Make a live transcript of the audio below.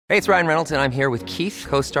Hey, it's Ryan Reynolds, and I'm here with Keith,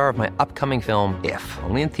 co-star of my upcoming film, If,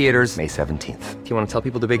 only in theaters May 17th. Do you want to tell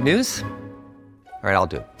people the big news? All right, I'll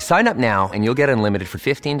do it. Sign up now and you'll get unlimited for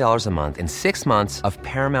 $15 a month and 6 months of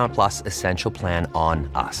Paramount Plus Essential Plan on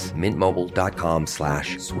us.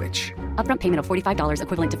 MintMobile.com/switch. Upfront payment of $45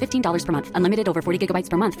 equivalent to $15 per month. Unlimited over 40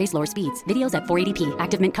 gigabytes per month. Face lower speeds. Videos at 480p.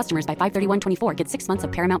 Active Mint customers by 531.24 get 6 months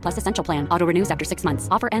of Paramount Plus Essential Plan. Auto renews after 6 months.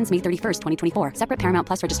 Offer ends May 31st, 2024. Separate Paramount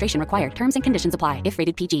Plus registration required. Terms and conditions apply if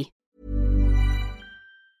rated PG.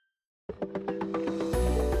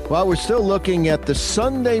 Well, we're still looking at the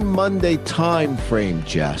Sunday-Monday time frame,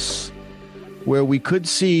 Jess, where we could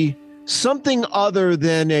see something other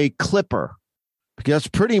than a clipper, because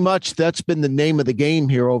pretty much that's been the name of the game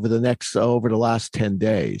here over the last 10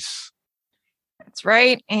 days. That's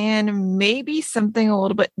right. And maybe something a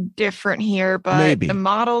little bit different here, but the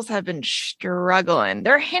models have been struggling.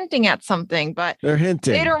 They're hinting at something, but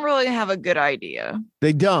they don't really have a good idea.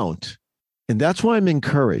 They don't. And that's why I'm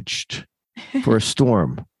encouraged for a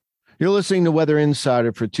storm. You're listening to Weather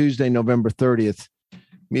Insider for Tuesday, November 30th.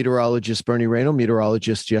 Meteorologist Bernie Rayno,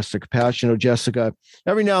 meteorologist Jessica Pash. Jessica,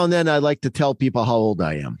 every now and then I like to tell people how old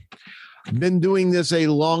I am. I've been doing this a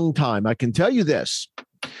long time. I can tell you this.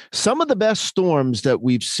 Some of the best storms that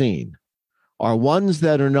we've seen are ones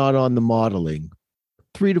that are not on the modeling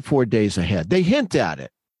 3 to 4 days ahead. They hint at it,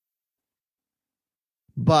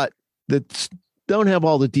 but that don't have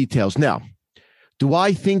all the details. Now, do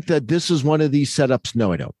I think that this is one of these setups?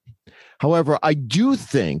 No, I don't. However, I do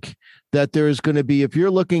think that there is going to be, if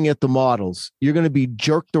you're looking at the models, you're going to be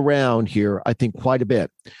jerked around here, I think, quite a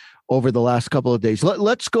bit over the last couple of days.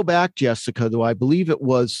 Let's go back, Jessica, though. I believe it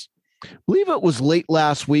was late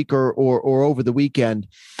last week or over the weekend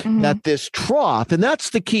that this trough, and that's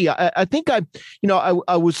the key. I think I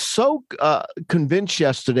was so convinced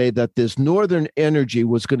yesterday that this northern energy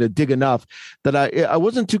was going to dig enough that I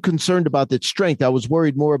wasn't too concerned about its strength. I was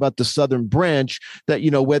worried more about the southern branch, that,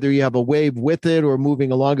 whether you have a wave with it or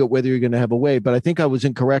moving along it, whether you're going to have a wave. But I think I was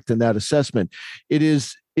incorrect in that assessment. It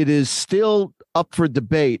is still up for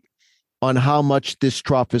debate on how much this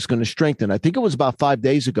trough is going to strengthen. I think it was about 5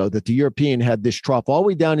 days ago that the European had this trough all the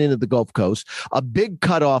way down into the Gulf Coast, a big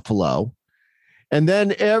cutoff low. And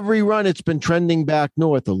then every run, it's been trending back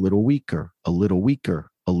north, a little weaker, a little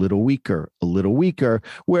weaker, a little weaker, a little weaker,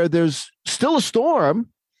 where there's still a storm,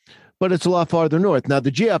 but it's a lot farther north. Now,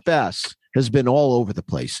 the GFS has been all over the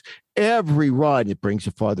place. Every run, it brings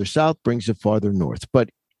it farther south, brings it farther north.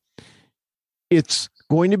 But it's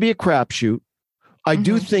going to be a crapshoot. I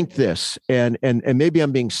do think this, and maybe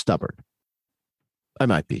I'm being stubborn. I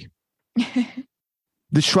might be.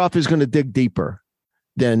 This trough is going to dig deeper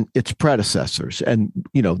than its predecessors, and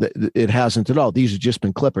it hasn't at all. These have just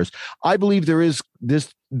been clippers. I believe there is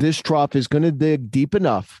this trough is going to dig deep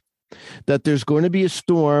enough that there's going to be a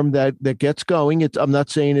storm that gets going. I'm not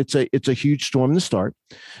saying it's a huge storm to start,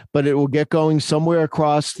 but it will get going somewhere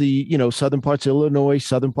across the southern parts of Illinois,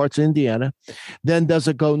 southern parts of Indiana. Then does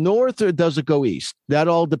it go north or does it go east? That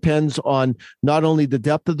all depends on not only the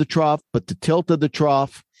depth of the trough, but the tilt of the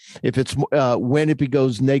trough. If it's when it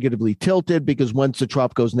goes negatively tilted, because once the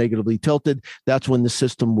trough goes negatively tilted, that's when the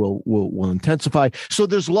system will intensify. So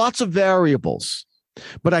there's lots of variables,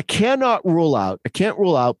 but I can't rule out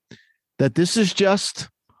that this is just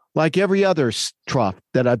like every other trough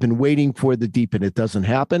that I've been waiting for the deepen. It doesn't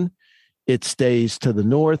happen. It stays to the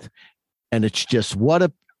north, and it's just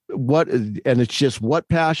what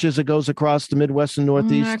pash as it goes across the Midwest and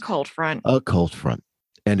Northeast. A cold front.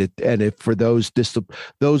 And if for those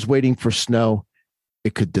waiting for snow,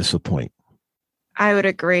 it could disappoint. I would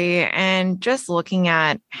agree. And just looking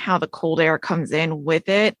at how the cold air comes in with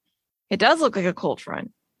it, it does look like a cold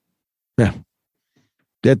front. Yeah,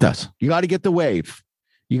 it does. You got to get the wave.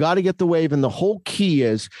 And the whole key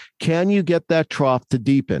is, can you get that trough to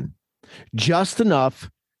deepen just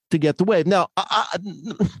enough to get the wave? Now, I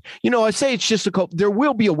say it's just there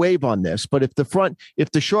will be a wave on this, but if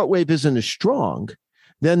the short wave isn't as strong,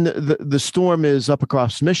 then the storm is up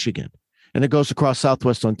across Michigan and it goes across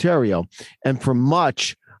Southwest Ontario. And for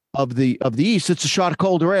much of the east, it's a shot of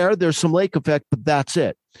colder air. There's some lake effect, but that's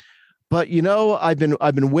it. But I've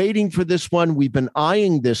been waiting for this one. We've been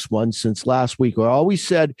eyeing this one since last week. I always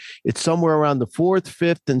said it's somewhere around the 4th,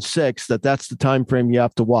 5th, and 6th. That's the time frame you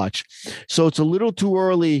have to watch. So it's a little too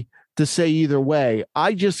early to say either way.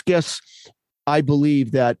 I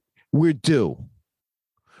believe that we're due.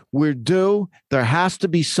 There has to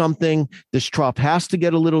be something. This trough has to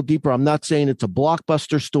get a little deeper. I'm not saying it's a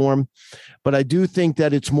blockbuster storm, but I do think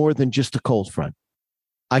that it's more than just a cold front.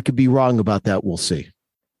 I could be wrong about that. We'll see.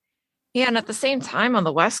 Yeah, and at the same time on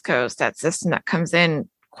the West Coast, that system that comes in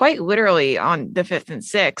quite literally on the 5th and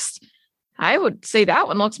 6th. I would say that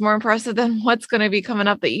one looks more impressive than what's going to be coming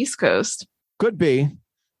up the East Coast. Could be.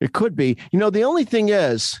 It could be. The only thing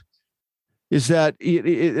is that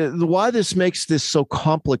why this makes this so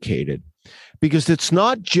complicated, because it's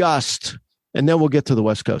not just, and then we'll get to the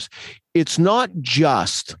West Coast, it's not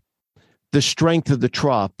just the strength of the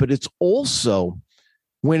trough, but it's also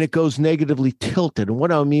when it goes negatively tilted. And what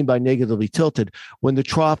do I mean by negatively tilted? When the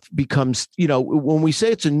trough becomes, when we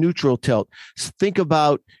say it's a neutral tilt, think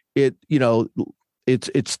about it,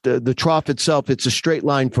 it's the trough itself. It's a straight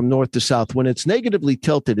line from north to south. When it's negatively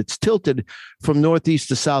tilted, it's tilted from northeast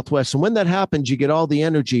to southwest. And when that happens, you get all the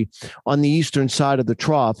energy on the eastern side of the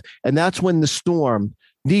trough. And that's when the storm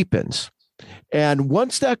deepens. And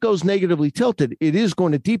once that goes negatively tilted, it is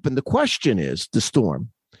going to deepen. The question is the storm.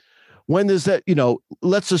 When does that,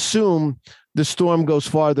 let's assume the storm goes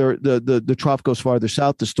farther, the trough goes farther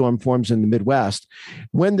south, the storm forms in the Midwest.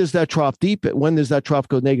 When does that trough deepen? When does that trough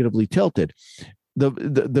go negatively tilted?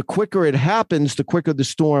 The quicker it happens, the quicker the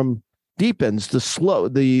storm deepens. The slower,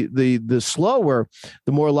 the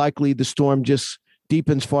more likely the storm just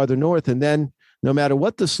deepens farther north. And then no matter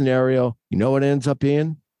what the scenario, what it ends up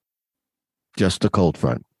being? Just a cold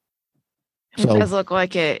front. It does look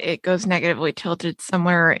like it goes negatively tilted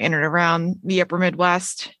somewhere in and around the upper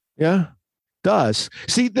Midwest. Yeah, does.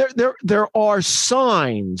 See, there are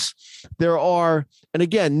signs. There are, and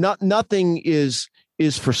again, nothing is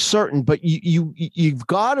for certain, but you've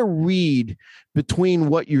got to read between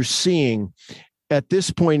what you're seeing at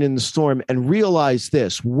this point in the storm and realize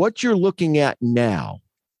this: what you're looking at now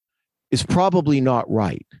is probably not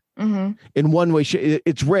right. Mm-hmm. In one way,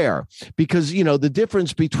 it's rare because, the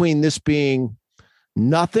difference between this being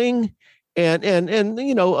nothing and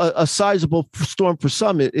a sizable storm for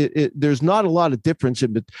some, there's not a lot of difference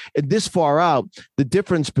in this far out. The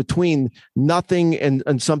difference between nothing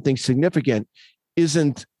and something significant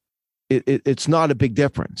it's not a big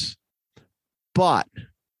difference, but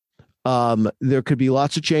there could be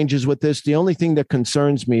lots of changes with this. The only thing that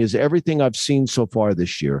concerns me is everything I've seen so far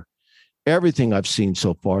this year. Everything I've seen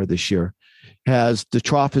so far this year the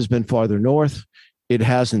trough has been farther north. It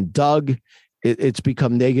hasn't dug. It's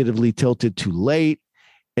become negatively tilted too late,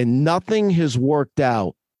 and nothing has worked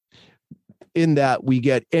out in that we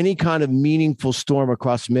get any kind of meaningful storm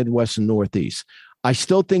across the Midwest and Northeast. I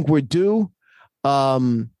still think we're due,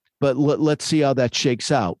 but let's see how that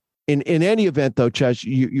shakes out. In any event, though, Chaz,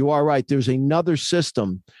 you are right. There's another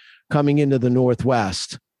system coming into the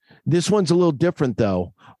Northwest. This one's a little different,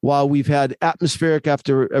 though. While we've had atmospheric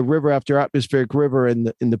after atmospheric river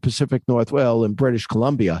in the Pacific Northwest in British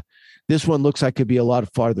Columbia, this one looks like it could be a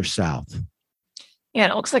lot farther south.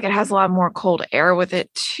 Yeah, it looks like it has a lot more cold air with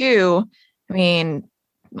it, too. I mean,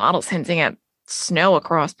 models hinting at snow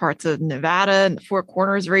across parts of Nevada and the Four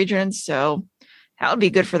Corners region. So that would be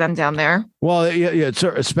good for them down there. Well, yeah,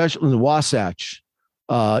 especially in the Wasatch,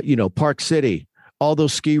 Park City. All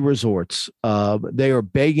those ski resorts, they are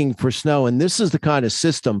begging for snow. And this is the kind of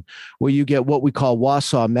system where you get what we call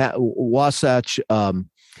Wasatch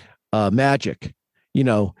magic.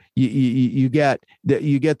 You get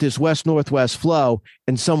this west-northwest flow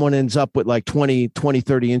and someone ends up with like 20,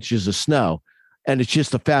 30 inches of snow. And it's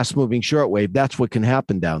just a fast moving shortwave. That's what can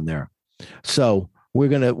happen down there. So we're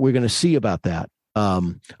going to see about that.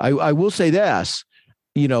 I will say this,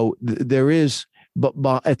 there is,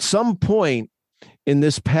 but at some point, in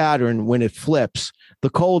this pattern, when it flips, the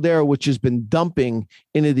cold air, which has been dumping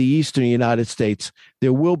into the eastern United States,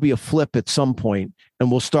 there will be a flip at some point,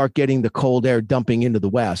 and we'll start getting the cold air dumping into the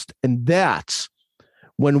West. And that's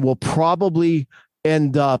when we'll probably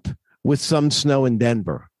end up with some snow in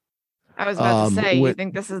Denver. I was about to say, you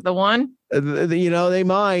think this is the one? They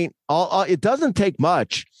might. It doesn't take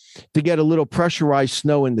much to get a little pressurized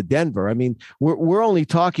snow into Denver. I mean, we're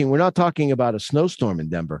not talking about a snowstorm in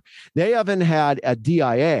Denver. They haven't had at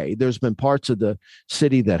DIA. There's been parts of the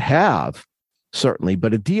city that have, certainly,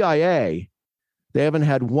 but at DIA, they haven't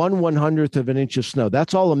had 1/100th of an inch of snow.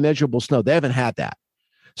 That's all immeasurable snow. They haven't had that.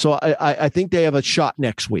 So I think they have a shot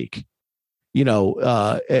next week,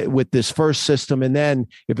 with this first system. And then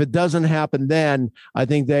if it doesn't happen, then I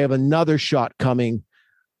think they have another shot coming,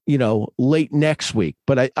 late next week.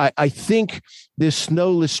 But I think this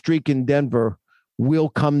snowless streak in Denver will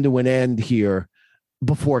come to an end here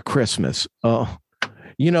before Christmas.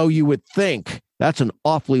 You would think that's an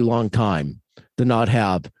awfully long time to not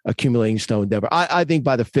have accumulating snow in Denver. I think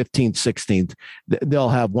by the 15th, 16th, they'll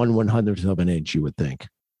have 1/100th of an inch, you would think.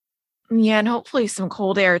 Yeah, and hopefully some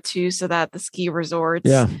cold air too, so that the ski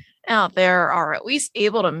resorts out there are at least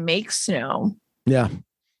able to make snow. Yeah.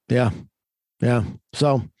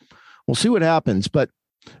 So we'll see what happens. But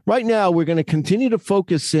Right now, we're going to continue to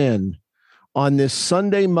focus in on this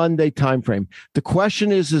Sunday, Monday timeframe. The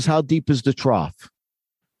question is how deep is the trough?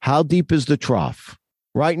 How deep is the trough?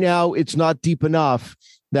 Right now, it's not deep enough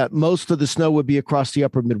that most of the snow would be across the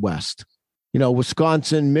upper Midwest.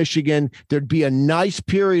 Wisconsin, Michigan, there'd be a nice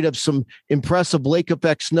period of some impressive lake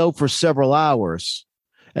effect snow for several hours.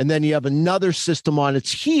 And then you have another system on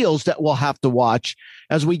its heels that we'll have to watch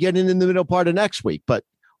as we get in the middle part of next week. But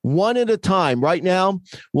one at a time. Right now,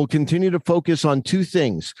 we'll continue to focus on two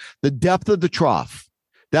things: the depth of the trough.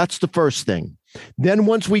 That's the first thing. Then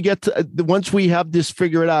once we have this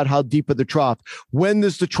figured out, how deep of the trough, when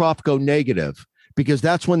does the trough go negative? Because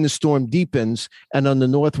that's when the storm deepens, and on the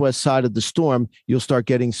northwest side of the storm, you'll start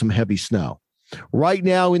getting some heavy snow. Right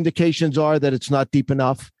now, indications are that it's not deep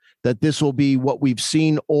enough, that this will be what we've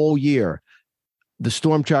seen all year. The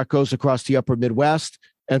storm track goes across the upper Midwest,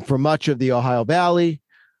 and for much of the Ohio Valley,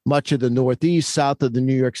 much of the Northeast, south of the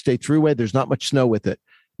New York State Thruway, there's not much snow with it.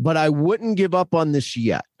 But I wouldn't give up on this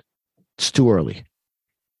yet. It's too early.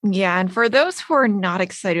 Yeah. And for those who are not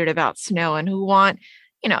excited about snow and who want,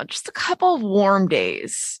 just a couple of warm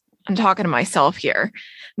days, I'm talking to myself here.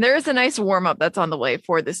 There is a nice warm up that's on the way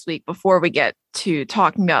for this week before we get to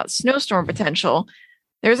talking about snowstorm potential.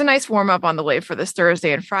 There's a nice warm up on the way for this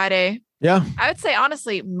Thursday and Friday. Yeah. I would say,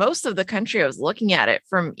 honestly, most of the country, I was looking at it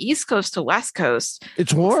from East Coast to West Coast.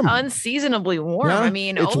 It's warm. It's unseasonably warm. Yeah, I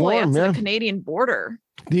mean, all the way up to the Canadian border.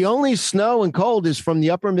 The only snow and cold is from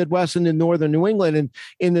the upper Midwest and in northern New England and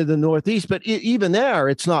into the Northeast. But even there,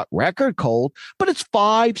 it's not record cold, but it's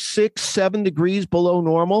 5, 6, 7 degrees below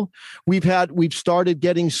normal. We've started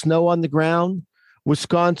getting snow on the ground.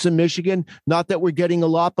 Wisconsin, Michigan, not that we're getting a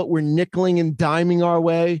lot, but we're nickeling and diming our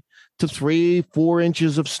way to 3-4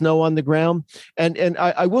 inches of snow on the ground. And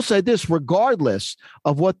I will say this, regardless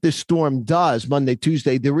of what this storm does Monday,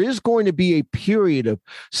 Tuesday, there is going to be a period of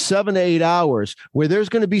 7 to 8 hours where there's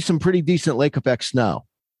going to be some pretty decent lake effect snow.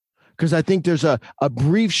 Because I think there's a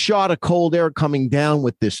brief shot of cold air coming down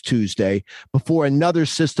with this Tuesday before another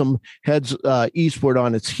system heads eastward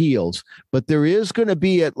on its heels. But there is going to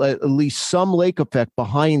be at least some lake effect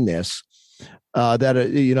behind this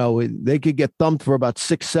that, they could get thumped for about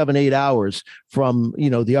 6, 7, 8 hours from,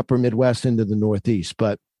 the upper Midwest into the Northeast.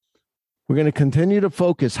 But we're going to continue to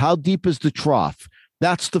focus. How deep is the trough?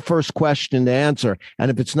 That's the first question to answer. And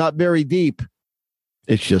if it's not very deep,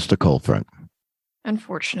 it's just a cold front.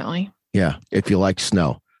 Unfortunately. Yeah, if you like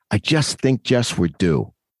snow. I just think, Jess, we're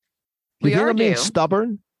due. You think I'm being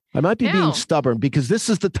stubborn? I might be being stubborn because this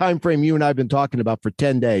is the time frame you and I have been talking about for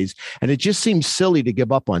 10 days, and it just seems silly to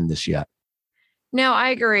give up on this yet. No, I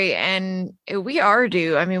agree. And we are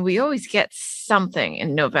due. I mean, we always get something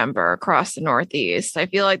in November across the Northeast. I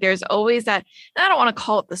feel like there's always that, I don't want to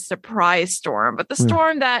call it the surprise storm, but the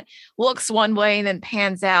storm that looks one way and then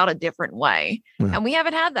pans out a different way. And we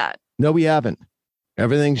haven't had that. No, we haven't.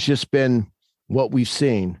 Everything's just been what we've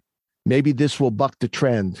seen. Maybe this will buck the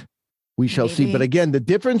trend. We shall see. But again, the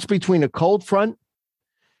difference between a cold front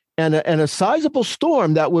and a sizable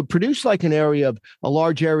storm that would produce like a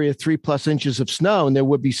large area, 3+ inches of snow, and there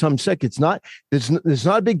would be some sick. There's not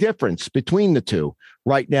a big difference between the two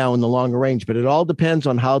right now in the longer range, but it all depends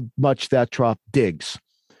on how much that trough digs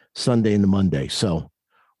Sunday into Monday. So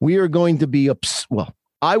we are going to be,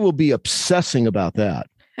 I will be obsessing about that.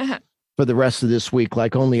 For the rest of this week,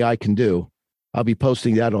 like only I can do. I'll be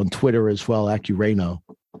posting that on Twitter as well, AccuRayno.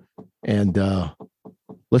 And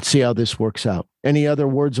let's see how this works out. Any other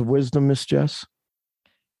words of wisdom, Miss Jess?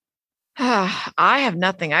 I have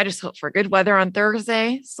nothing. I just hope for good weather on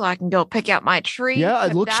Thursday so I can go pick out my tree. Yeah,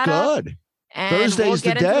 it looks good. Thursday's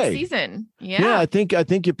the day. Into the season. Yeah, I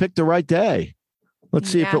think you picked the right day. Let's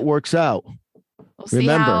see if it works out. We'll see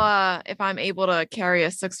how if I'm able to carry a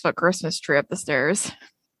 6-foot Christmas tree up the stairs.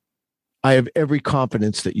 I have every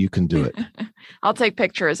confidence that you can do it. I'll take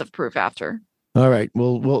pictures of proof after. All right.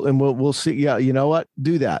 We'll see. Yeah. You know what?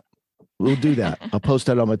 Do that. We'll do that. I'll post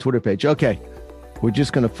that on my Twitter page. Okay. We're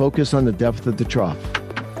just going to focus on the depth of the trough.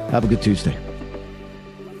 Have a good Tuesday.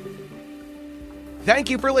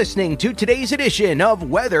 Thank you for listening to today's edition of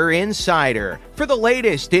Weather Insider. For the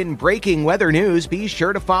latest in breaking weather news, be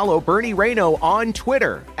sure to follow Bernie Rayno on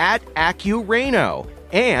Twitter @AccuRayno.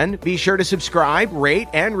 And be sure to subscribe, rate,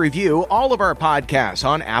 and review all of our podcasts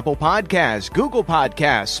on Apple Podcasts, Google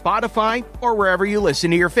Podcasts, Spotify, or wherever you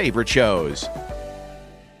listen to your favorite shows.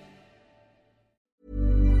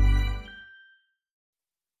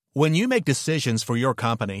 When you make decisions for your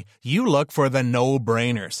company, you look for the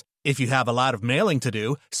no-brainers. If you have a lot of mailing to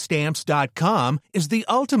do, Stamps.com is the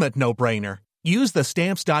ultimate no-brainer. Use the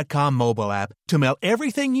Stamps.com mobile app to mail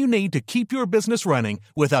everything you need to keep your business running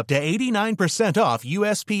with up to 89% off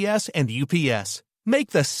USPS and UPS.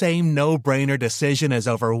 Make the same no-brainer decision as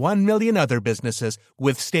over 1 million other businesses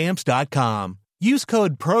with Stamps.com. Use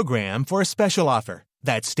code PROGRAM for a special offer.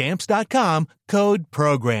 That's Stamps.com, code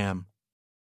PROGRAM.